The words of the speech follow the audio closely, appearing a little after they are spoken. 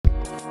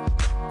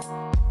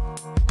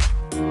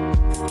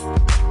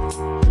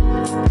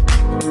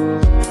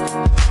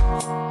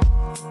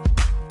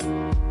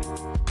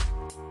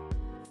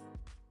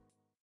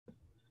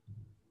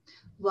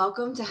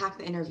Welcome to Hack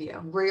the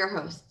Interview. We're your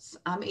hosts.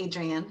 I'm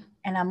Adrienne.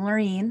 And I'm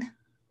Laureen.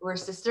 We're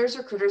sisters,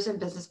 recruiters, and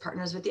business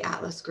partners with the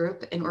Atlas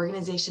Group, an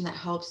organization that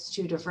helps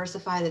to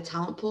diversify the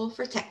talent pool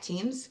for tech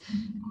teams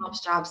and helps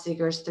job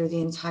seekers through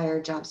the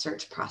entire job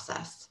search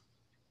process.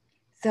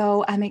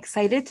 So I'm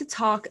excited to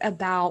talk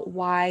about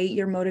why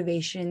your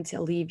motivation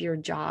to leave your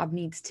job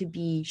needs to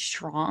be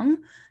strong,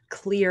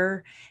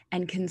 clear,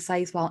 and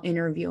concise while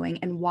interviewing,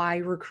 and why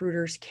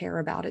recruiters care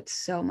about it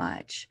so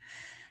much.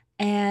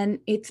 And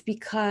it's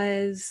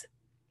because,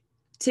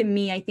 to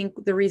me, I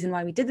think the reason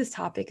why we did this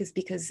topic is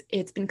because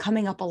it's been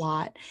coming up a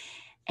lot.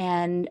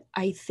 And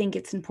I think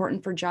it's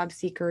important for job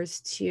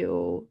seekers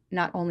to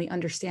not only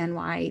understand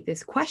why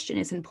this question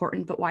is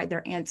important, but why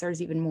their answer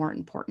is even more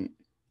important.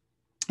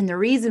 And the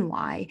reason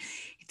why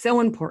it's so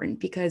important,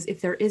 because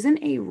if there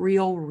isn't a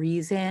real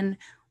reason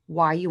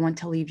why you want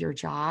to leave your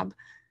job,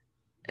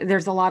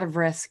 there's a lot of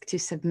risk to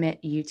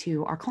submit you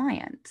to our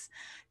clients.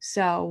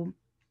 So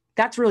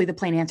that's really the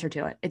plain answer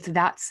to it. It's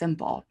that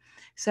simple.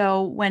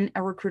 So when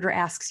a recruiter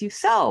asks you,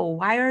 so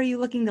why are you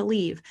looking to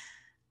leave?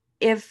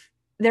 If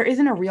there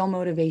isn't a real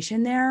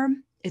motivation there,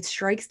 it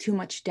strikes too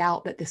much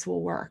doubt that this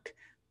will work.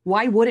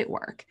 Why would it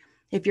work?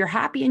 If you're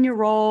happy in your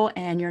role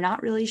and you're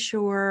not really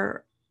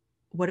sure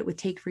what it would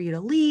take for you to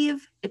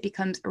leave, it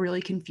becomes a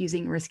really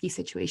confusing, risky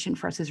situation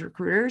for us as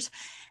recruiters.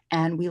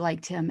 And we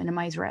like to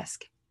minimize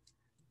risk.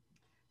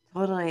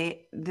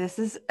 Totally. This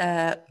is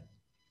a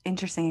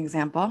interesting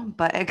example,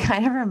 but it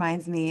kind of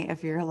reminds me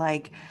if you're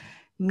like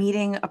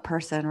meeting a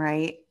person,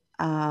 right?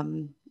 I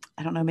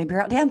don't know, maybe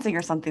you're out dancing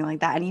or something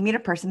like that. And you meet a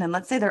person and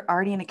let's say they're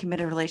already in a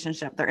committed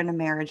relationship, they're in a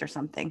marriage or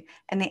something,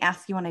 and they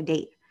ask you on a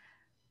date.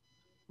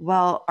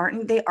 Well,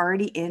 aren't they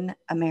already in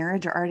a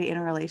marriage or already in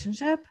a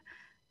relationship?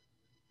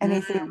 And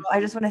they say, well, I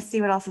just want to see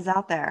what else is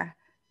out there.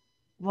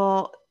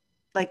 Well,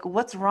 like,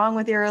 what's wrong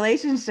with your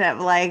relationship?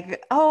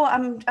 Like, oh,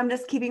 I'm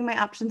just keeping my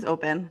options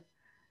open.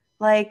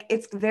 Like,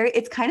 it's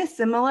kind of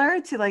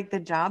similar to like the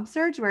job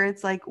search where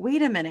it's like,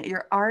 wait a minute,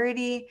 you're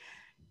already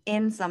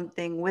in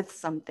something with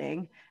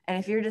something. And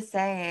if you're just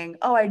saying,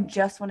 oh, I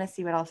just want to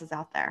see what else is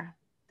out there,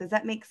 does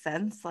that make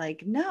sense?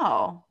 Like,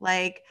 no,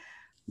 like,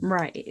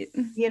 right.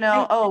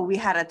 Oh, we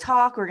had a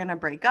talk, we're going to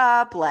break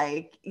up.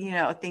 Like,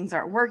 things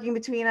aren't working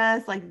between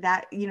us like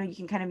that. You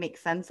can kind of make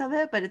sense of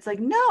it, but it's like,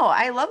 no,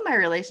 I love my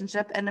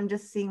relationship and I'm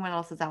just seeing what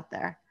else is out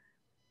there.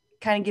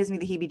 Kind of gives me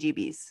the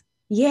heebie-jeebies.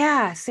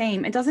 Yeah,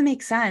 same. It doesn't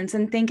make sense.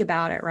 And think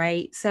about it,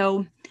 right?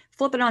 So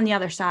flip it on the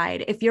other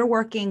side. If you're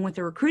working with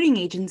a recruiting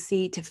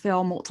agency to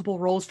fill multiple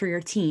roles for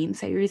your team,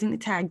 so you're using the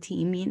tag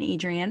team, me and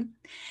Adrienne,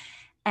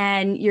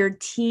 and your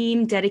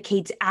team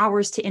dedicates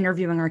hours to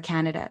interviewing our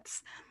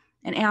candidates.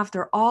 And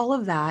after all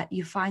of that,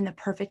 you find the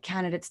perfect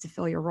candidates to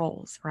fill your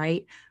roles,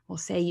 right? We'll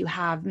say you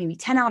have maybe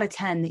 10 out of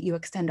 10 that you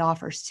extend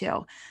offers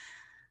to.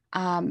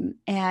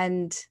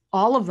 And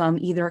all of them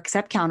either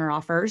accept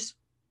counteroffers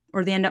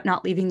or they end up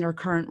not leaving their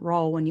current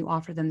role when you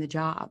offer them the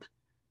job.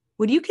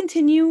 Would you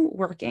continue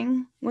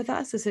working with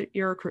us as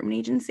your recruitment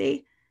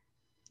agency?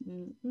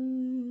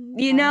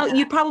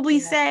 You'd probably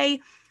say,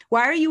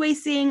 why are you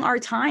wasting our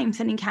time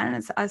sending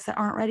candidates to us that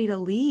aren't ready to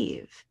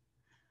leave?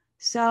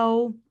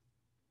 So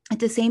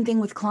it's the same thing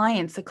with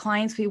clients. The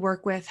clients we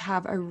work with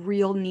have a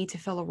real need to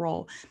fill a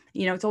role.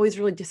 It's always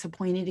really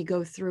disappointing to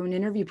go through an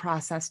interview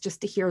process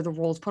just to hear the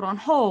role's put on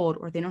hold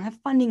or they don't have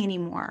funding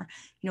anymore.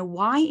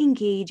 Why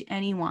engage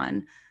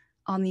anyone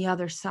on the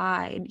other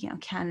side,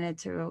 candidate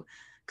to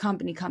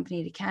company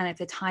to candidate, if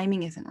the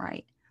timing isn't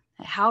right?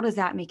 How does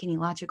that make any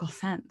logical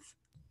sense?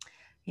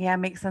 Yeah, it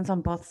makes sense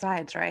on both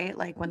sides, right?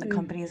 Like when the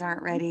companies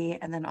aren't ready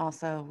and then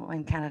also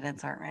when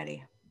candidates aren't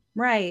ready.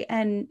 Right.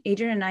 And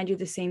Adrienne and I do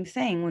the same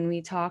thing when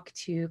we talk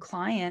to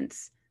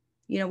clients.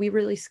 We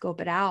really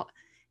scope it out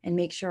and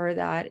make sure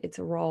that it's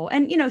a role.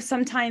 And,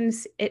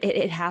 sometimes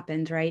it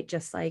happens, right?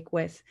 Just like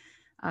with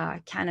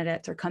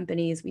candidates or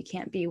companies, we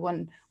can't be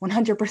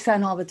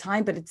 100% all the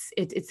time, but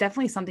it's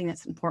definitely something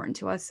that's important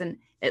to us. And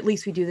at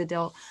least we do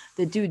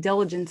the due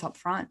diligence up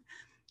front.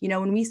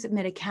 When we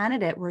submit a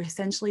candidate, we're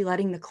essentially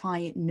letting the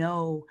client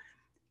know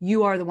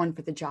you are the one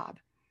for the job.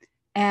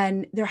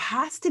 And there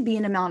has to be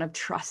an amount of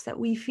trust that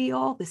we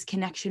feel this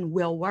connection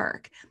will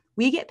work.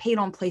 We get paid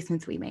on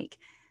placements we make.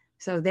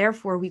 So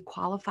therefore, we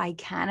qualify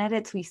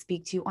candidates we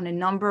speak to on a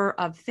number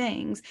of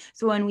things.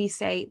 So when we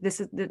say this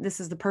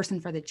is the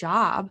person for the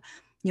job,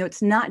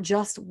 it's not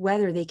just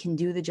whether they can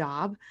do the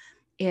job.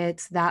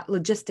 It's that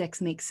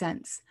logistics make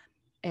sense.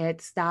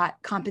 It's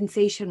that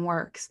compensation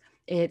works.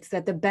 It's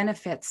that the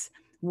benefits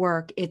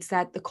work. It's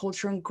that the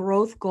culture and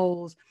growth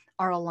goals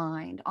are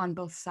aligned on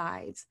both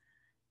sides.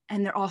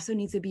 And there also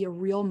needs to be a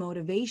real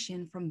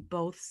motivation from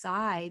both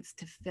sides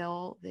to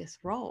fill this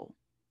role.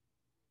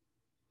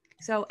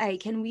 So,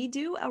 can we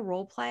do a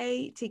role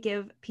play to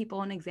give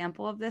people an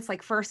example of this?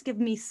 Like, first, give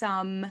me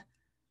some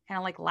kind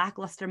of like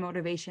lackluster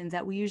motivations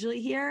that we usually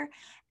hear.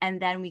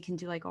 And then we can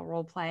do like a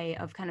role play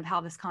of kind of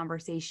how this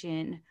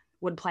conversation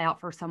would play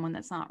out for someone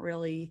that's not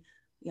really,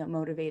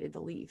 motivated to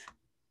leave.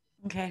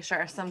 Okay,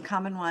 sure. Some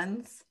common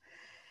ones.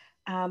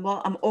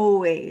 Well, I'm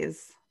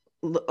always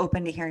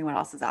open to hearing what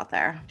else is out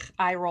there.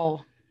 I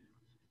roll.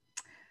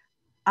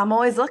 I'm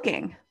always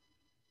looking.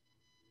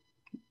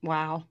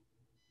 Wow.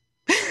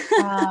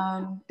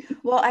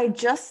 Well, I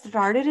just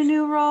started a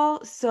new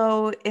role,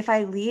 so if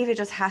I leave, it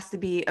just has to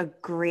be a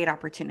great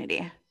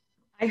opportunity.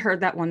 I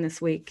heard that one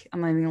this week.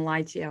 I'm not even gonna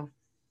lie to you.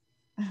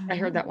 I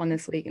heard that one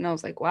this week and I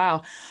was like,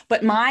 wow.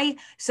 But my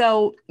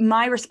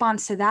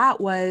response to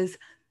that was,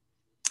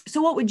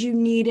 so what would you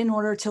need in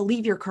order to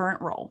leave your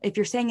current role? If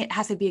you're saying it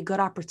has to be a good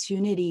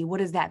opportunity, what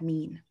does that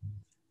mean?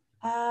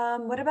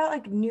 What about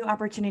like new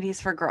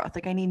opportunities for growth?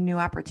 Like I need new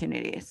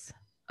opportunities.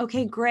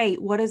 Okay,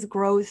 great. What does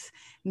growth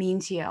mean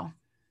to you?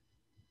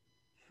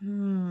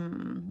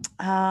 Hmm.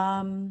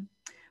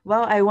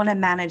 Well, I want to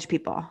manage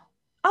people.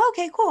 Oh,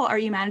 okay, cool. Are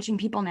you managing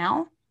people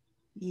now?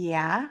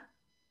 Yeah.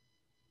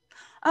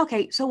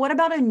 Okay, so what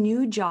about a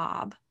new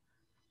job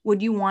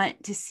would you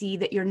want to see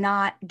that you're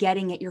not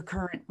getting at your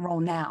current role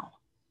now?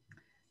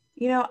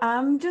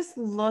 I'm just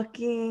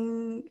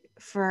looking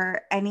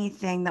for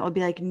anything that will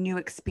be like new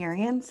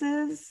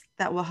experiences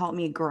that will help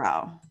me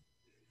grow.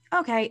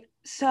 Okay,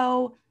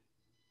 so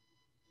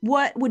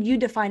what would you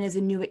define as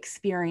a new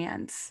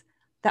experience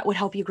that would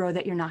help you grow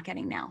that you're not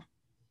getting now?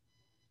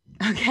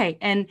 Okay.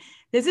 And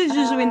this is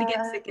usually when you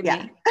get sick of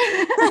Yeah. me.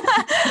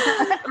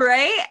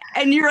 Right?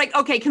 And you're like,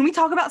 okay, can we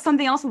talk about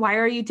something else? Why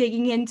are you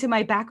taking into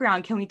my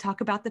background? Can we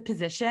talk about the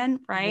position?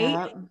 Right?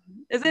 Yep.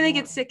 Is when they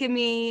get Yep. sick of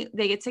me,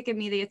 they get sick of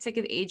me, they get sick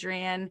of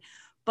Adrienne.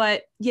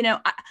 But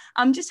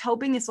I'm just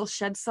hoping this will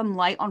shed some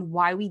light on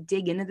why we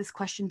dig into this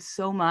question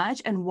so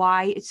much and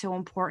why it's so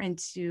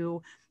important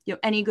to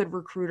any good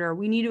recruiter.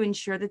 We need to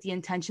ensure that the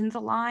intentions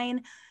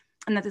align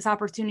and that this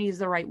opportunity is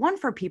the right one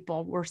for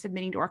people we're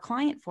submitting to our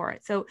client for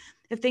it. So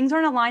if things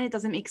aren't aligned, it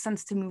doesn't make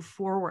sense to move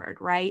forward,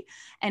 right?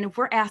 And if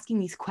we're asking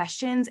these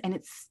questions and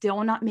it's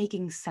still not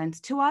making sense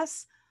to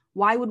us,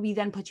 why would we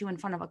then put you in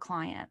front of a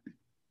client,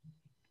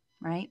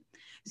 right?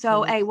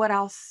 So, Absolutely. what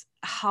else?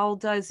 How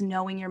does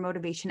knowing your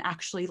motivation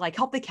actually like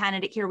help the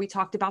candidate here? We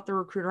talked about the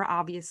recruiter,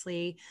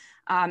 obviously,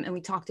 and we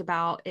talked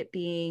about it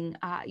being,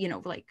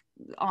 like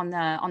on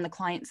the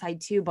client side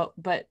too.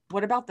 But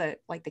what about the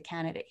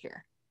candidate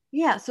here?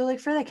 Yeah. So, like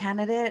for the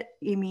candidate,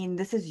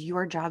 this is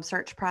your job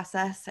search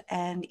process.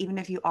 And even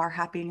if you are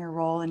happy in your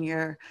role and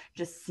you're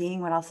just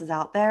seeing what else is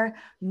out there,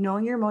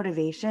 knowing your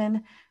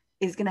motivation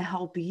is going to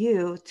help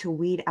you to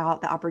weed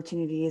out the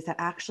opportunities that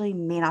actually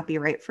may not be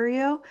right for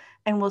you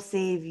and will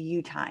save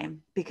you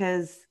time.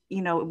 Because,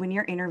 when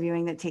you're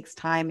interviewing, that takes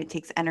time, it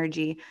takes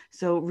energy.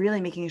 So,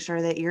 really making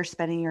sure that you're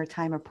spending your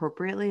time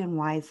appropriately and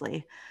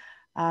wisely.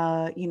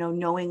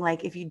 Knowing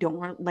like if you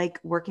don't like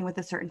working with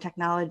a certain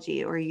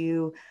technology or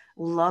you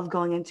love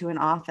going into an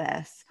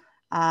office,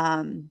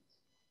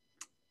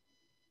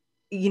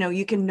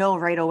 you can know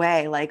right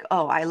away, like,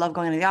 oh, I love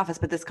going to the office,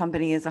 but this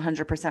company is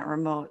 100%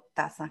 remote.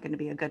 That's not going to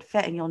be a good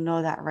fit. And you'll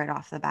know that right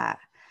off the bat.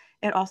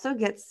 It also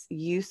gets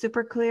you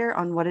super clear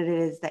on what it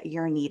is that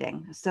you're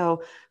needing.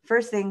 So,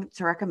 first thing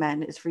to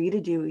recommend is for you to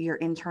do your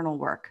internal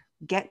work.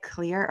 Get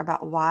clear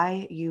about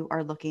why you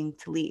are looking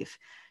to leave.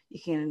 You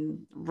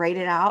can write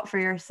it out for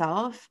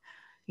yourself.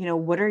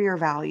 What are your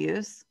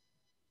values?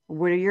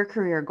 What are your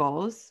career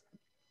goals?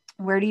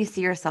 Where do you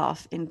see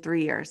yourself in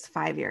 3 years,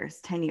 5 years,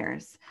 10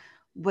 years?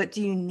 What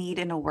do you need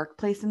in a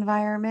workplace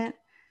environment?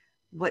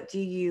 What do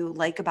you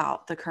like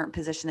about the current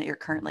position that you're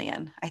currently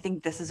in? I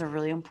think this is a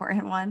really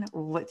important one.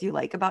 What do you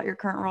like about your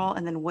current role?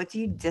 And then what do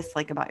you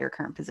dislike about your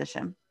current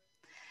position?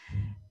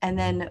 And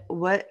then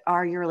what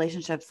are your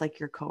relationships like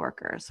your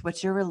coworkers?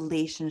 What's your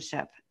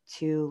relationship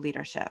to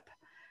leadership?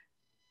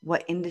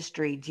 What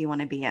industry do you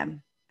want to be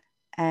in?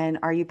 And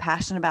are you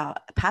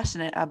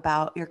passionate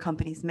about your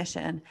company's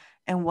mission?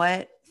 And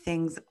what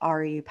things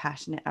are you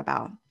passionate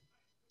about?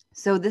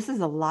 So this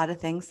is a lot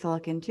of things to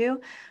look into,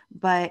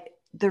 but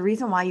the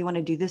reason why you want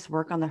to do this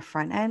work on the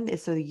front end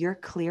is so that you're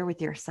clear with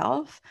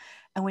yourself.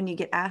 And when you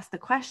get asked the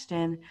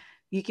question,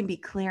 you can be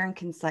clear and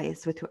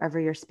concise with whoever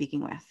you're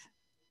speaking with.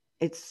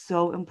 It's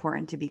so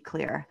important to be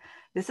clear.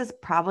 This has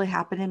probably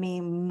happened to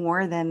me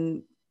more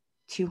than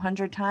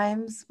 200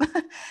 times.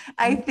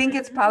 I think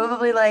it's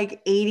probably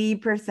like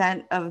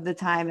 80% of the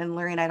time. And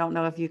Lorraine, I don't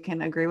know if you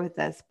can agree with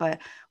this, but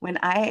when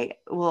I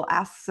will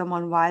ask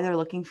someone why they're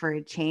looking for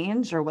a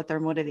change or what their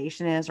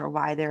motivation is or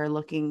why they're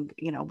looking,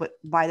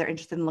 why they're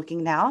interested in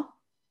looking now,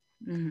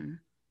 Mm-hmm.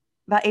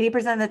 about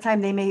 80% of the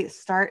time, they may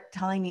start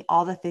telling me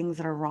all the things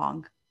that are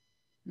wrong,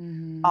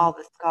 Mm-hmm. all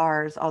the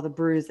scars, all the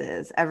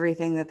bruises,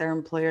 everything that their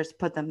employers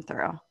put them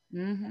through.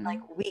 Mm-hmm. Like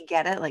we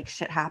get it, like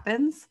shit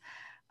happens.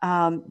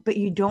 But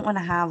you don't want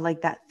to have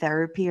like that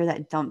therapy or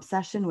that dump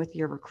session with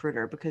your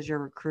recruiter because your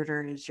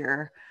recruiter is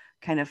your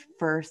kind of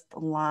first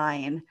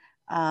line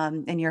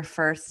and your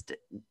first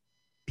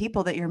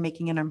people that you're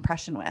making an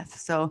impression with.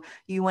 So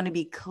you want to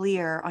be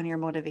clear on your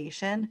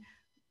motivation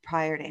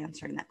prior to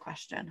answering that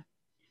question.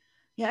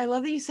 Yeah, I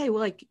love that you say,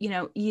 well, like,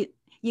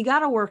 you got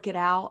to work it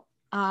out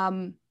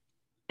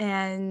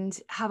and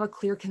have a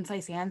clear,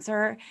 concise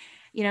answer.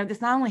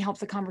 This not only helps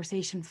the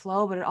conversation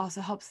flow, but it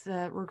also helps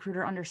the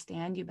recruiter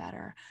understand you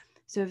better.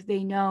 So if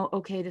they know,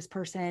 okay, this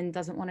person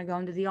doesn't want to go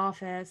into the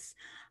office,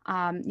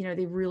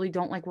 they really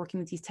don't like working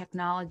with these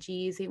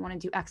technologies. They want to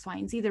do X, Y,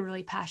 and Z. They're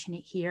really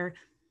passionate here.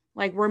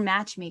 Like, we're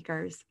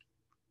matchmakers.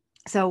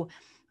 So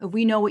if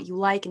we know what you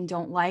like and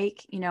don't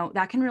like,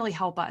 that can really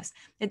help us.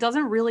 It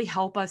doesn't really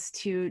help us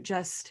to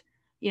just,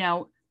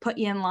 put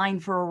you in line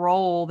for a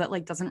role that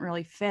like doesn't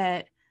really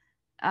fit.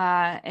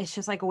 It's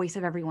just like a waste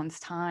of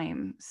everyone's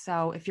time.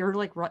 So if you're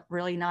like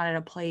really not at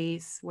a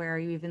place where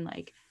you even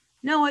like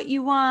know what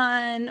you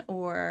want,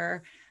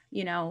 or,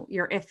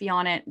 you're iffy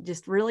on it,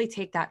 just really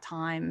take that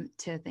time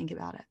to think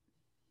about it.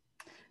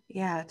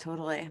 Yeah,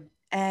 totally.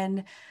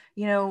 And,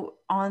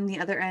 on the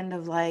other end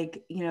of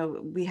like,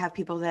 we have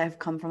people that have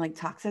come from like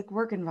toxic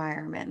work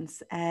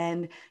environments,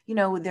 and,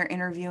 they're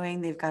interviewing,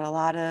 they've got a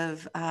lot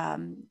of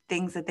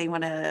things that they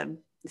want to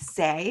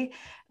say,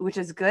 which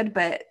is good,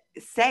 but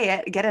say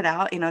it, get it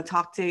out,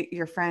 talk to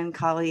your friend,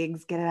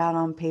 colleagues, get it out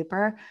on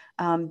paper.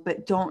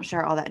 But don't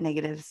share all that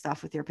negative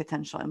stuff with your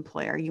potential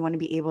employer. You want to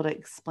be able to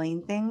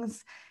explain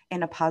things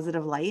in a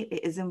positive light.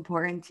 It is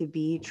important to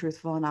be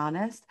truthful and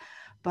honest,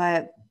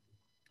 but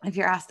if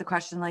you're asked the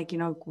question, like,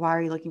 why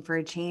are you looking for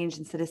a change?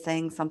 Instead of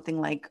saying something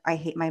like, I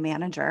hate my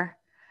manager,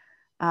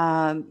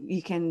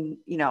 you can,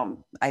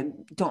 I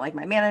don't like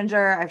my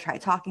manager. I've tried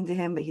talking to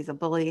him, but he's a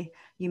bully.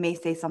 You may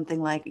say something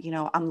like,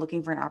 I'm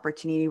looking for an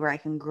opportunity where I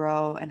can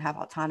grow and have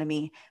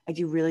autonomy. I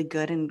do really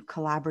good in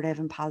collaborative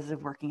and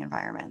positive working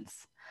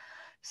environments.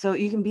 So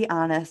you can be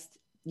honest.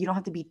 You don't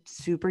have to be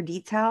super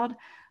detailed,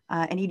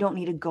 and you don't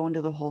need to go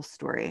into the whole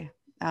story.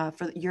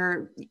 For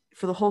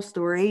the whole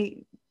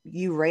story,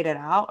 you write it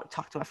out,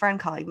 talk to a friend,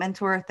 colleague,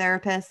 mentor,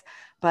 therapist,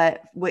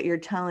 but what you're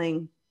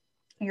telling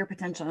your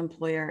potential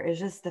employer is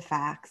just the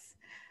facts.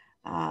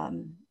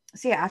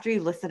 So yeah, after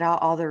you've listed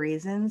out all the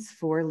reasons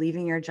for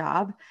leaving your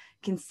job,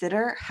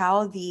 consider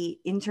how the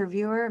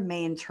interviewer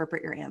may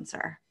interpret your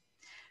answer.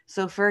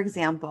 So for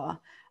example,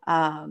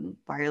 why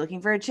are you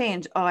looking for a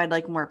change? Oh, I'd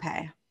like more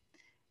pay.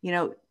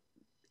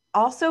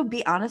 Also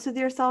be honest with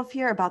yourself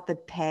here about the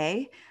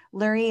pay.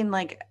 Lorene,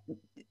 like,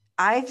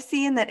 I've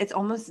seen that it's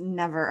almost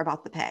never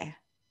about the pay,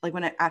 like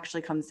when it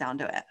actually comes down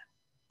to it.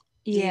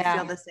 Do you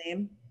feel the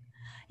same?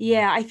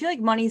 Yeah, I feel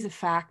like money's a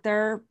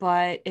factor,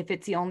 but if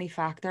it's the only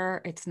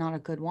factor, it's not a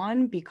good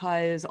one,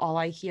 because all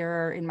I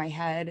hear in my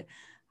head,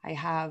 I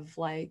have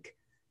like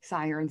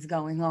sirens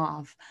going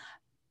off,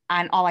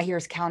 and all I hear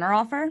is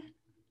counteroffer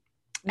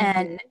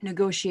and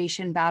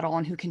negotiation battle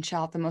on who can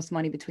shell out the most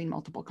money between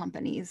multiple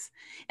companies,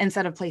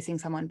 instead of placing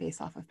someone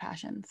based off of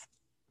passions.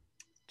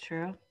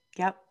 True.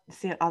 Yep.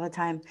 See it all the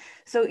time.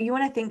 So you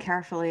want to think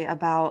carefully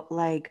about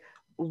like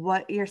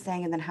what you're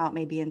saying and then how it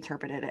may be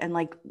interpreted. And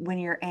like when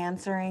you're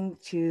answering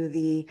to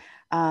the,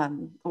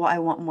 well, I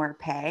want more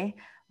pay,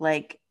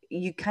 like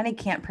you kind of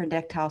can't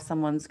predict how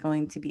someone's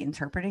going to be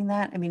interpreting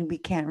that. I mean, we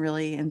can't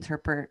really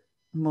interpret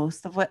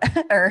most of what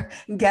or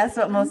guess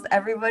what most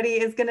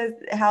everybody is gonna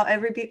how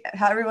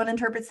everyone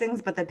interprets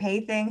things, but the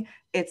pay thing,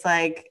 it's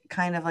like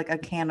kind of like a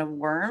can of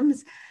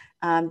worms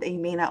that you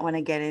may not want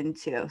to get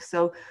into.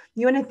 So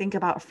you want to think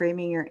about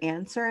framing your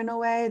answer in a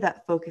way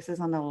that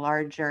focuses on the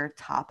larger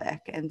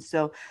topic. And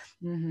so,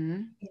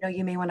 you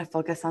may want to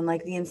focus on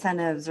like the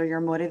incentives or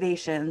your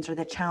motivations or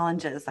the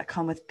challenges that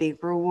come with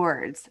big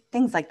rewards,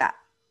 things like that.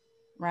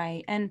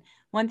 Right. And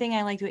one thing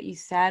I liked what you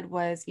said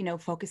was,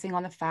 focusing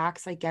on the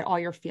facts, like get all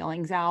your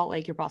feelings out,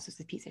 like your boss is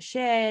a piece of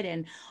shit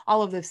and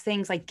all of those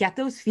things, like get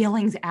those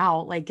feelings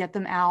out, like get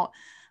them out.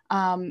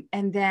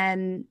 And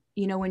then,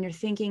 when you're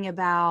thinking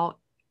about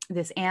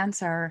this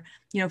answer,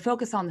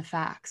 focus on the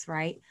facts,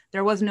 right?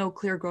 There was no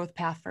clear growth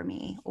path for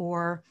me,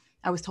 or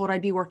I was told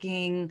I'd be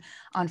working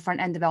on front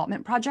end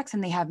development projects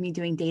and they have me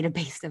doing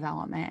database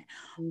development,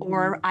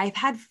 or I've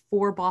had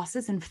 4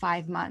 bosses in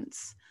 5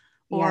 months.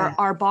 Or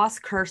our boss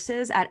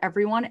curses at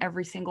everyone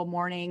every single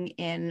morning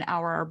in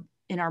our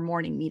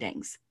morning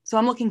meetings. So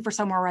I'm looking for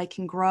somewhere where I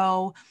can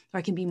grow, where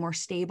I can be more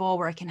stable,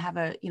 where I can have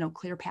a,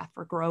 clear path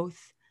for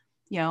growth,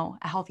 a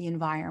healthy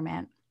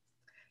environment.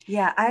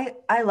 Yeah,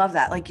 I love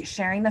that. Like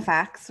sharing the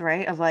facts,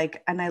 right? Of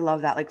like, and I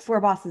love that, like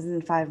 4 bosses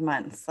in 5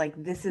 months. Like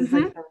this is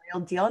like the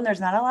real deal. And there's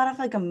not a lot of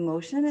like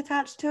emotion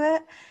attached to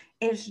it.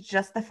 It's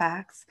just the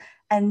facts.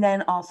 And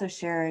then also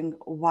sharing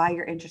why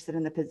you're interested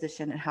in the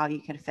position and how you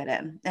can fit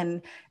in.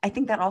 And I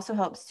think that also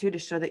helps too, to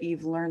show that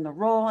you've learned the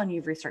role and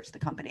you've researched the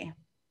company.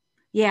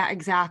 Yeah,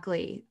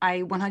 exactly.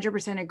 I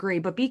 100% agree,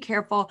 but be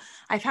careful.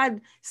 I've had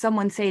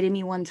someone say to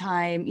me one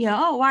time,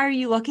 oh, why are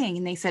you looking?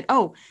 And they said,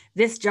 oh,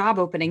 this job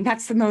opening,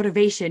 that's the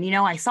motivation.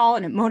 I saw it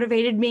and it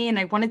motivated me and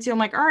I wanted to. I'm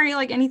like, all right,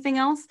 like anything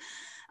else?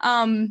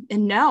 And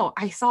no,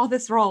 I saw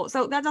this role.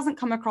 So that doesn't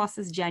come across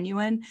as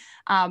genuine.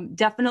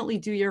 Definitely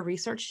do your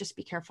research. Just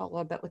be careful a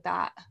little bit with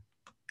that.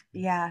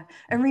 Yeah.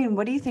 Irene,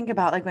 what do you think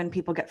about like when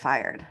people get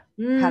fired?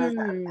 How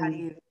do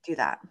you do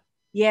that?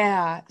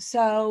 Yeah.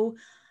 So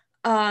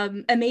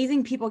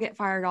amazing people get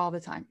fired all the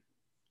time.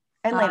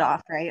 And laid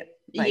off,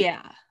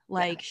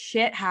 right?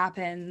 Shit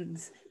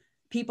happens.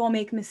 People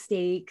make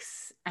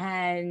mistakes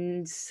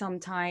and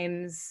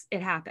sometimes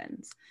it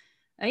happens.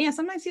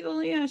 Sometimes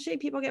people,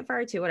 shit, people get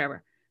fired too,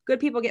 whatever. Good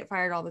people get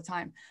fired all the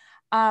time.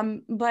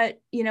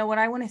 But, you know, what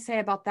I want to say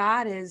about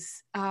that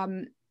is,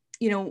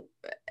 you know,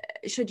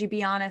 should you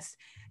be honest?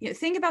 You know,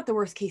 think about the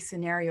worst case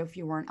scenario if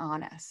you weren't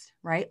honest,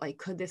 right? Like,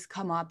 could this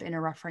come up in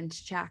a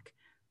reference check,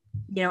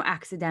 you know,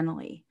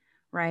 accidentally,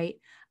 right?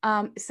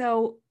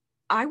 So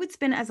I would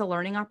spin it as a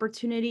learning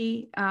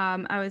opportunity.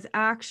 I was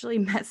actually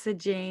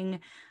messaging,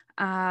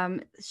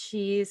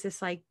 she's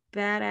this like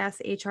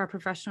badass HR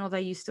professional that I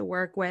used to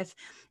work with.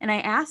 And I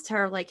asked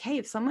her like, hey,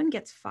 if someone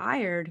gets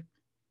fired,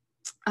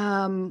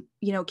 you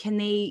know, can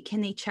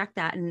they check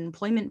that in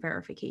employment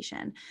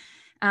verification?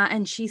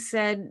 And she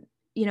said,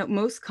 you know,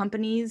 most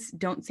companies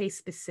don't say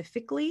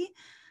specifically,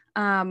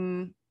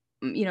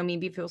 you know,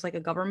 maybe if it was like a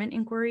government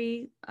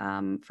inquiry,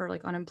 for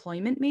like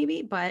unemployment,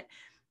 maybe, but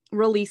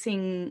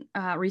releasing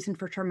reason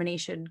for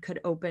termination could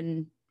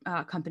open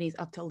companies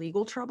up to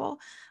legal trouble.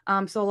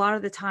 So a lot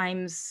of the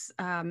times,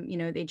 you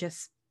know, they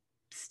just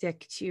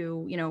stick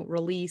to, you know,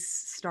 release,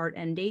 start,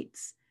 end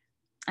dates,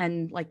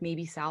 and like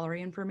maybe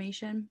salary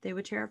information they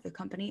would share if the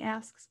company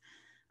asks.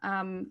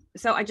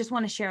 So I just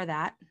want to share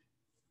that.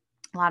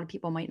 A lot of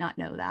people might not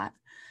know that.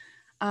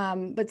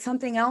 But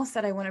something else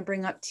that I want to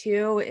bring up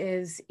too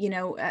is, you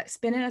know,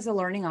 spin it as a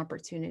learning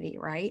opportunity,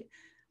 right?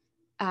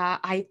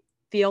 I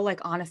feel like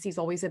honesty is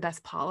always the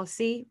best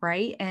policy,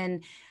 right?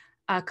 And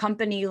a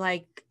company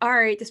like, all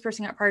right, this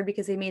person got fired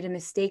because they made a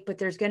mistake, but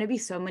there's going to be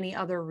so many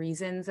other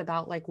reasons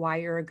about like why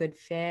you're a good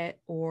fit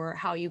or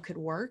how you could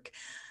work.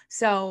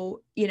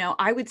 So, you know,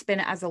 I would spin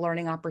it as a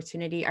learning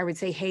opportunity. I would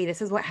say, hey,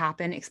 this is what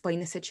happened, explain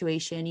the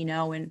situation, you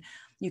know, and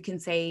you can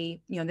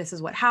say, you know, this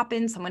is what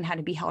happened. Someone had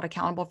to be held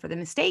accountable for the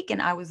mistake,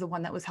 and I was the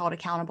one that was held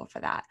accountable for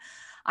that.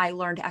 I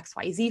learned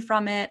XYZ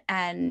from it.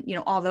 And, you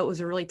know, although it was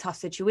a really tough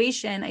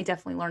situation, I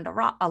definitely learned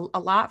a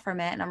lot from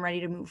it. And I'm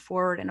ready to move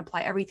forward and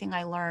apply everything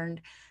I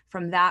learned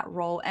from that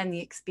role and the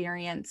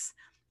experience,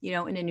 you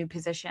know, in a new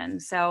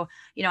position. So,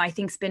 you know, I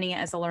think spinning it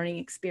as a learning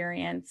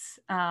experience,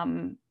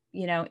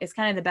 you know, is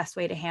kind of the best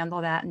way to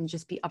handle that, and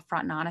just be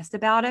upfront and honest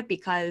about it,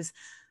 because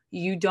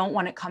you don't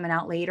want it coming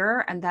out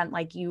later and then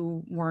like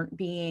you weren't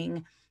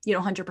being, you know,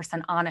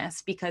 100%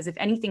 honest, because if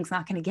anything's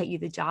not going to get you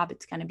the job,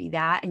 it's going to be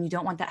that. And you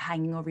don't want that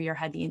hanging over your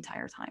head the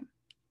entire time.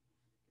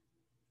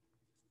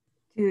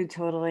 Dude,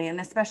 totally.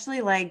 And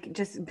especially like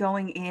just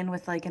going in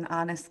with like an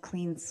honest,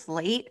 clean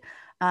slate.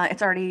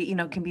 It's already, you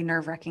know, can be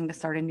nerve-wracking to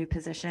start a new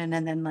position,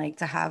 and then like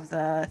to have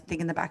the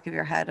thing in the back of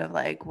your head of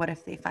like, what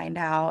if they find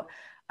out?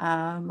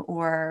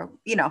 Or,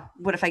 you know,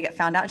 what if I get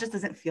found out? It just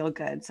doesn't feel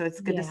good. So it's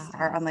good to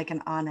start on like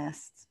an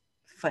honest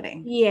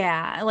footing.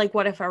 Yeah. Like,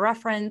 what if a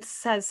reference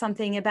says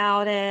something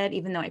about it,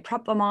 even though I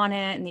prep them on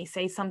it, and they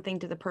say something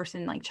to the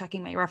person like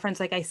checking my reference?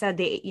 Like I said,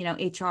 they, you know,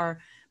 HR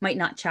might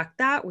not check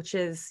that, which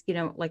is, you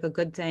know, like a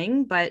good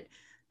thing, but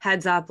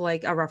heads up,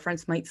 like a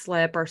reference might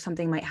slip or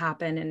something might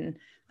happen. And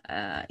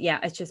yeah,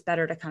 it's just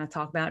better to kind of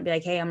talk about it and be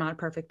like, hey, I'm not a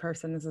perfect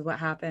person. This is what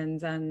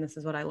happens, and this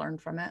is what I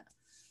learned from it.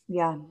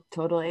 Yeah,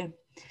 totally.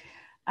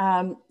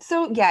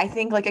 So yeah, I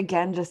think like,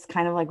 again, just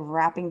kind of like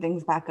wrapping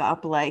things back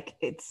up, like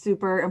it's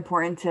super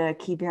important to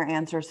keep your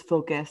answers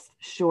focused,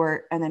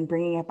 short, and then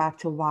bringing it back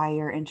to why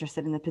you're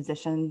interested in the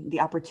position,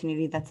 the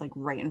opportunity that's like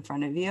right in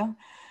front of you.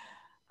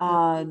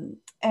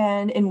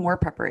 And in more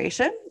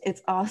preparation,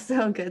 it's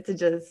also good to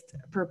just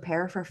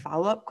prepare for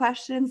follow-up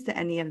questions to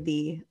any of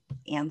the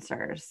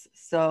answers.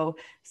 So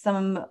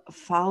some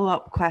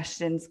follow-up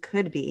questions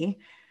could be,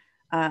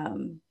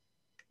 you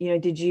know,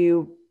 did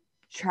you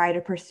try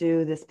to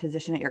pursue this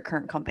position at your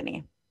current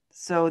company?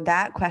 So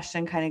that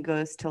question kind of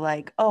goes to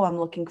like, oh, I'm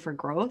looking for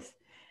growth.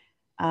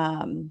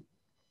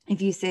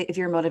 If you say, if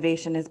your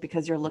motivation is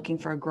because you're looking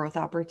for a growth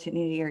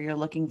opportunity, or you're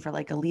looking for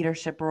like a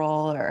leadership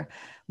role or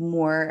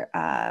more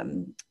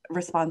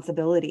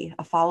responsibility,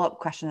 a follow-up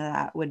question to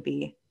that would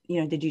be, you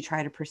know, did you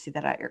try to pursue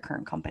that at your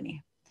current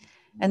company?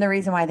 And the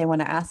reason why they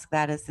want to ask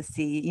that is to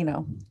see, you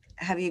know,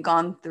 have you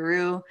gone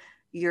through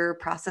your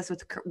process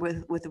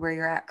with where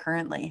you're at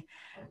currently?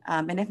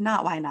 And if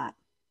not, why not?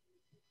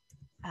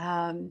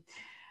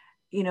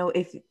 You know,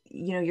 if,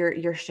 you know,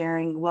 you're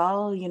sharing,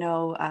 well, you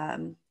know,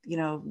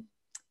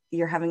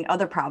 you're having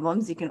other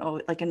problems, you can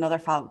always, like another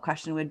follow-up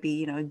question would be,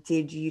 you know,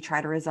 did you try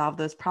to resolve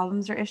those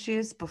problems or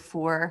issues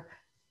before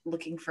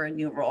looking for a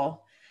new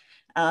role?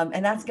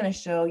 And that's going to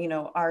show, you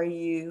know, are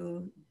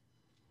you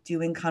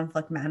doing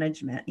conflict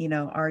management? You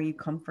know, are you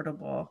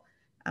comfortable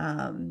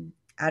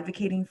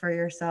advocating for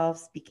yourself,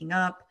 speaking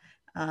up,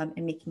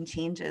 and making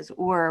changes?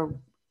 Or,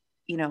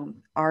 you know,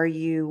 are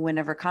you,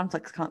 whenever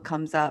conflict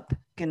comes up,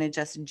 going to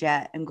just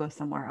jet and go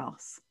somewhere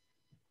else?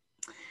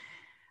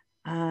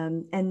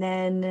 And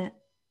then,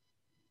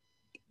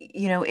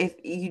 you know, if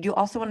you do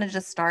also want to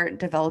just start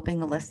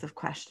developing a list of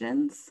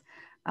questions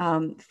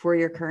for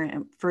your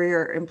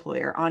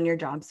employer on your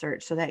job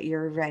search, so that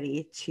you're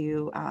ready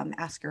to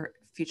ask your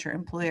future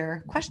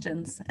employer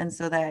questions, and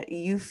so that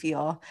you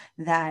feel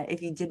that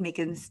if you did make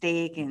a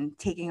mistake in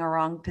taking a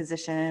wrong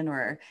position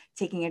or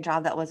taking a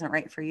job that wasn't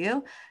right for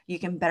you, you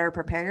can better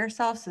prepare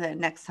yourself so that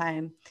next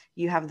time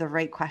you have the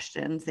right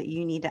questions that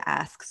you need to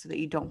ask, so that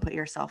you don't put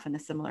yourself in a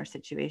similar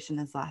situation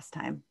as last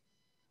time.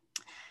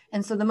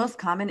 And so the most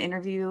common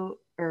interview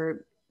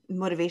or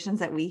motivations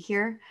that we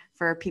hear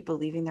for people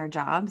leaving their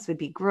jobs would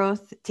be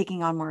growth,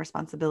 taking on more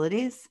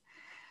responsibilities.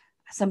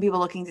 Some people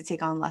looking to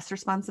take on less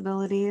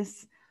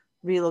responsibilities,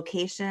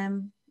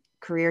 relocation,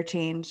 career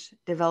change,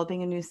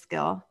 developing a new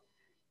skill,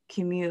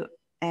 commute,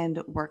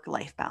 and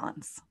work-life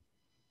balance.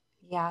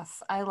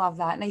 Yes, I love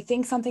that. And I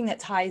think something that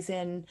ties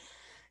in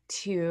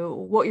to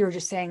what you were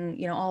just saying,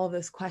 you know, all of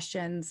those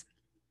questions,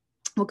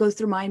 what goes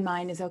through my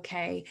mind is,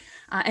 okay,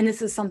 and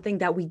this is something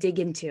that we dig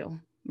into,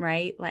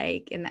 right?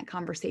 Like in that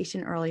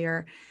conversation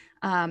earlier,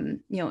 you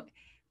know,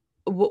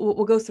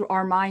 what goes through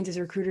our minds as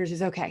recruiters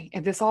is, okay,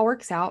 if this all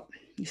works out,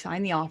 you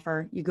sign the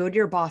offer, you go to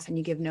your boss and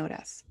you give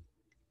notice.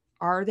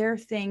 Are there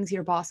things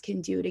your boss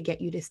can do to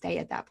get you to stay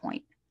at that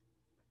point?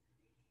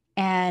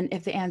 And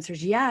if the answer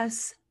is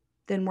yes,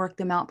 then work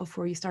them out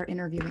before you start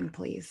interviewing,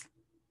 please.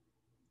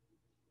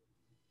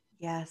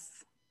 Yes.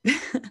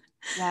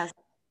 Yes.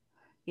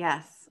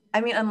 Yes.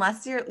 I mean,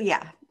 unless you're,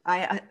 yeah,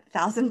 I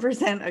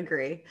 1000%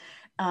 agree.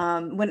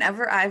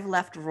 Whenever I've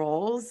left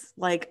roles,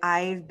 like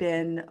I've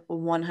been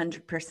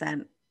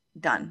 100%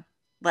 done.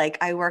 Like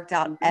I worked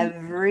out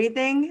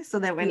everything so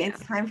that when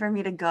it's time for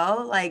me to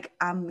go, like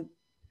I'm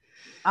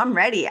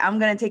ready. I'm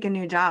going to take a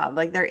new job.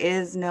 Like there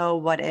is no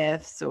what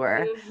ifs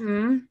or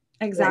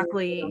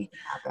exactly.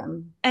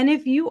 And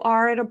if you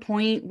are at a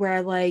point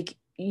where like,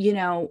 you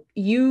know,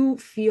 you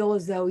feel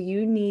as though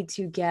you need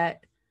to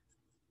get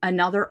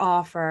another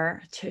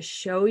offer to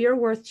show your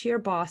worth to your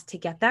boss, to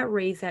get that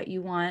raise that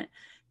you want,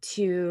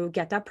 to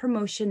get that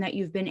promotion that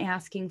you've been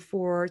asking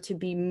for, to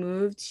be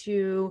moved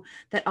to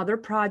that other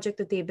project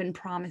that they've been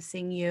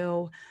promising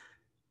you,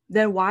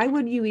 then why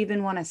would you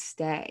even want to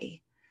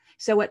stay?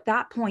 So at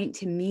that point,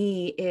 to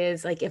me,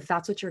 is like, if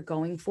that's what you're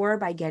going for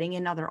by getting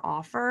another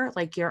offer,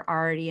 like you're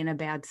already in a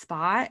bad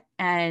spot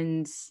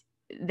and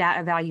that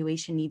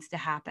evaluation needs to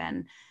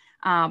happen.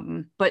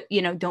 But,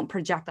 you know, don't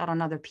project that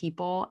on other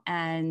people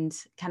and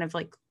kind of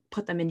like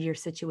put them into your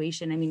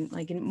situation. I mean,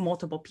 like in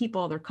multiple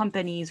people, other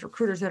companies,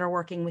 recruiters that are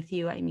working with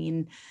you. I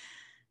mean,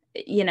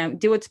 you know,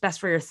 do what's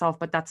best for yourself,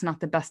 but that's not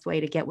the best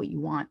way to get what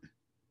you want.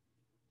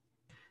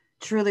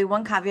 Truly,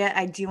 one caveat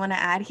I do want to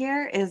add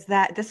here is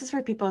that this is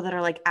for people that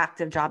are like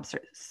active job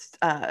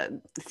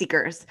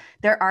seekers.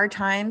 There are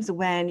times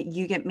when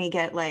you may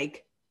get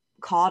like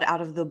called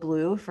out of the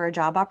blue for a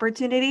job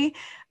opportunity,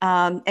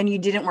 and you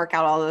didn't work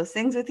out all those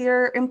things with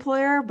your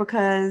employer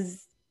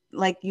because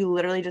like you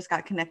literally just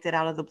got connected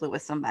out of the blue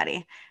with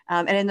somebody.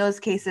 And in those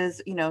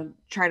cases, you know,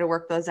 try to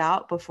work those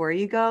out before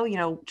you go, you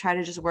know, try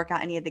to just work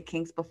out any of the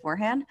kinks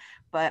beforehand.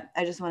 But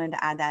I just wanted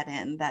to add that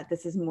in, that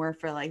this is more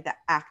for like the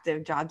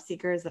active job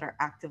seekers that are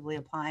actively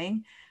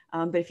applying.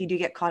 But if you do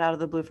get caught out of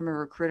the blue from a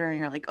recruiter and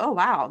you're like, oh,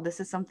 wow, this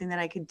is something that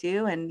I could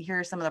do, and here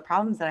are some of the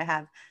problems that I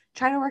have,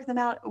 try to work them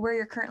out where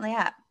you're currently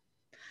at.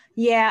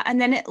 Yeah. And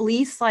then at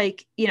least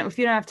like, you know, if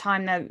you don't have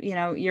time to, you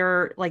know,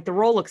 you're like the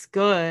role looks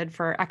good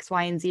for X,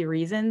 Y, and Z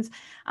reasons,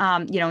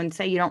 you know, and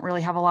say you don't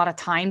really have a lot of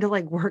time to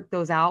like work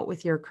those out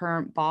with your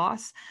current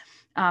boss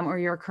or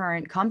your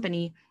current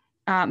company.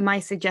 My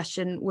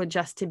suggestion would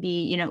just to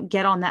be, you know,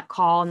 get on that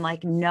call and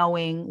like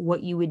knowing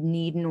what you would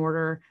need in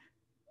order,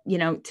 you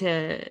know,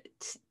 to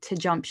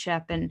jump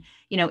ship. And,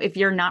 you know, if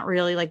you're not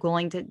really like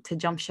willing to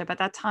jump ship at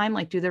that time,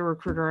 like do the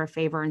recruiter a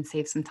favor and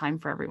save some time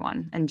for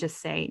everyone and just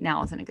say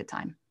now isn't a good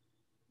time.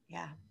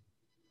 Yeah.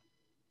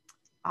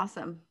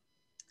 Awesome.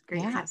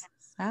 Great. Yeah.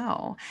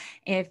 So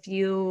if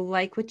you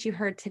like what you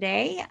heard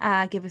today,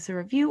 give us a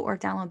review or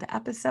download the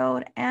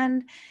episode.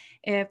 And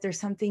if there's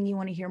something you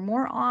want to hear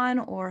more on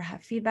or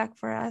have feedback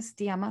for us,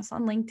 DM us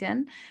on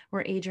LinkedIn.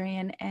 We're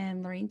Adrienne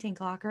and Lorraine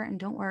Tinklocker. And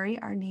don't worry,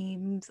 our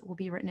names will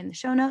be written in the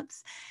show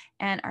notes.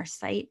 And our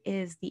site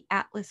is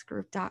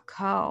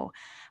theatlasgroup.co,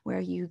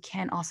 where you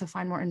can also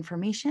find more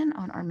information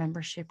on our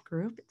membership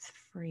group. It's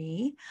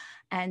free,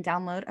 and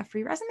download a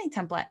free resume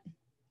template.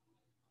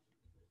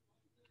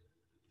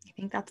 I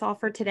think that's all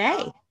for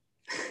today.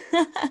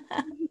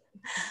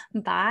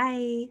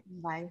 Bye.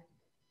 Bye.